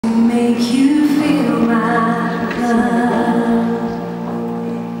make you feel my love.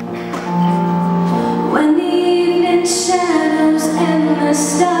 When the evening shadows and the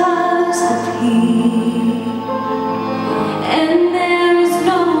stars appear, and there is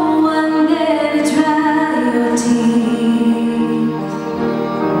no one there to dry your tears,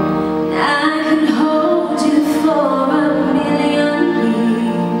 I could hold you for a million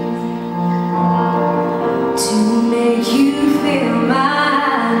years to make you feel my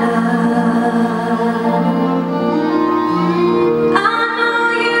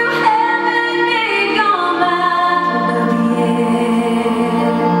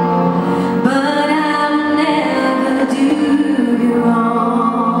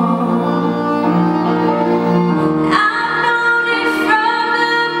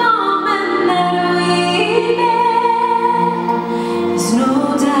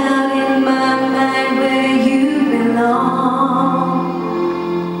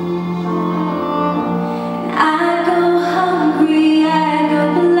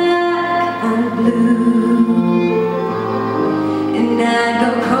and I go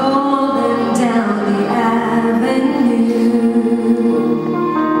crawling down the avenue.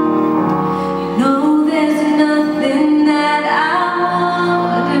 You know there's nothing that I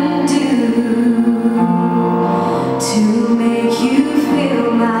wouldn't do to make you feel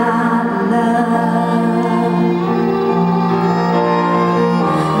my love.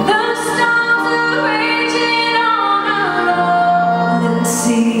 The storms are raging on a rolling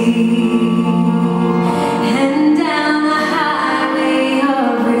sea,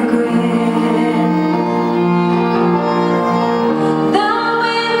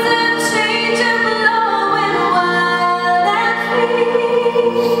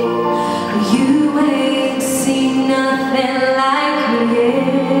 you ain't seen nothing like me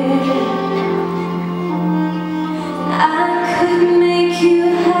yet. I could make you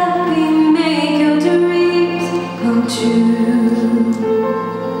happy, make your dreams come true.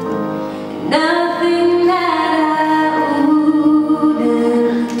 Nothing that I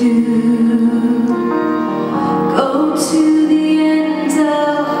wouldn't do. Go to the ends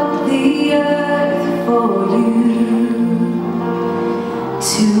of the earth for you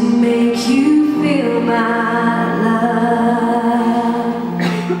to make you feel my love.